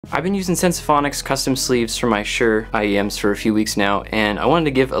I've been using Sensaphonics custom sleeves for my Shure IEMs for a few weeks now, and I wanted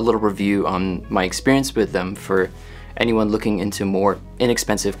to give a little review on my experience with them for anyone looking into more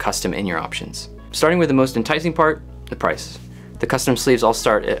inexpensive custom in-ear options. Starting with the most enticing part, the price. The custom sleeves all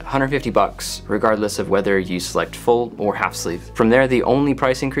start at $150 regardless of whether you select full or half sleeve. From there, the only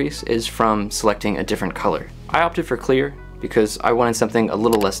price increase is from selecting a different color. I opted for clear because I wanted something a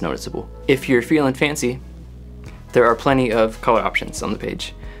little less noticeable. If you're feeling fancy, there are plenty of color options on the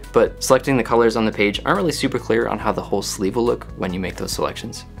page, but selecting the colors on the page aren't really super clear on how the whole sleeve will look when you make those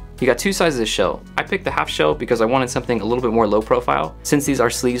selections. You got two sizes of shell. I picked the half shell because I wanted something a little bit more low profile. Since these are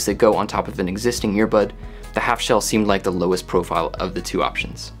sleeves that go on top of an existing earbud, the half shell seemed like the lowest profile of the two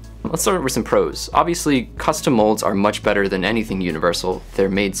options. Let's start with some pros. Obviously, custom molds are much better than anything universal. They're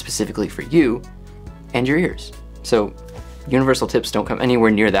made specifically for you and your ears. So universal tips don't come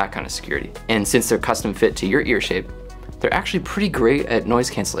anywhere near that kind of security. And since they're custom fit to your ear shape, they're actually pretty great at noise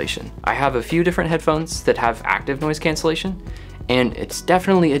cancellation. I have a few different headphones that have active noise cancellation, and it's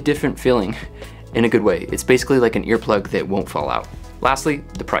definitely a different feeling in a good way. It's basically like an earplug that won't fall out. Lastly,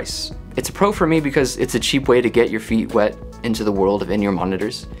 the price. It's a pro for me because it's a cheap way to get your feet wet into the world of in-ear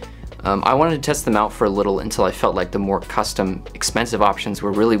monitors. I wanted to test them out for a little until I felt like the more custom, expensive options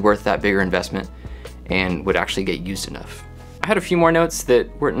were really worth that bigger investment and would actually get used enough. I had a few more notes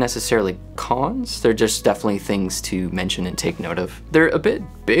that weren't necessarily cons, they're just definitely things to mention and take note of. They're a bit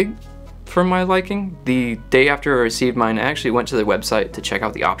big for my liking. The day after I received mine, I actually went to their website to check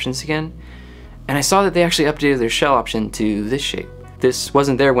out the options again, and I saw that they actually updated their shell option to this shape. This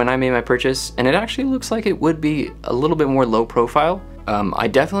wasn't there when I made my purchase, and it actually looks like it would be a little bit more low profile. I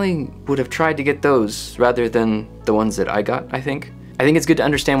definitely would have tried to get those rather than the ones that I got, I think. I think it's good to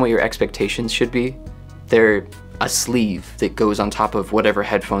understand what your expectations should be. They're a sleeve that goes on top of whatever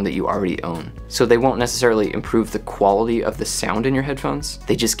headphone that you already own. So they won't necessarily improve the quality of the sound in your headphones.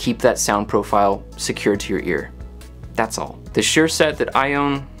 They just keep that sound profile secured to your ear. That's all. The Shure set that I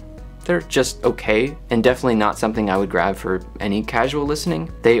own, they're just okay, and definitely not something I would grab for any casual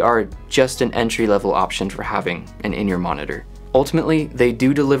listening. They are just an entry-level option for having an in-ear monitor. Ultimately, they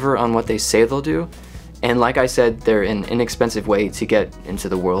do deliver on what they say they'll do, and like I said, they're an inexpensive way to get into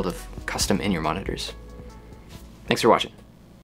the world of custom in-ear monitors. Thanks for watching.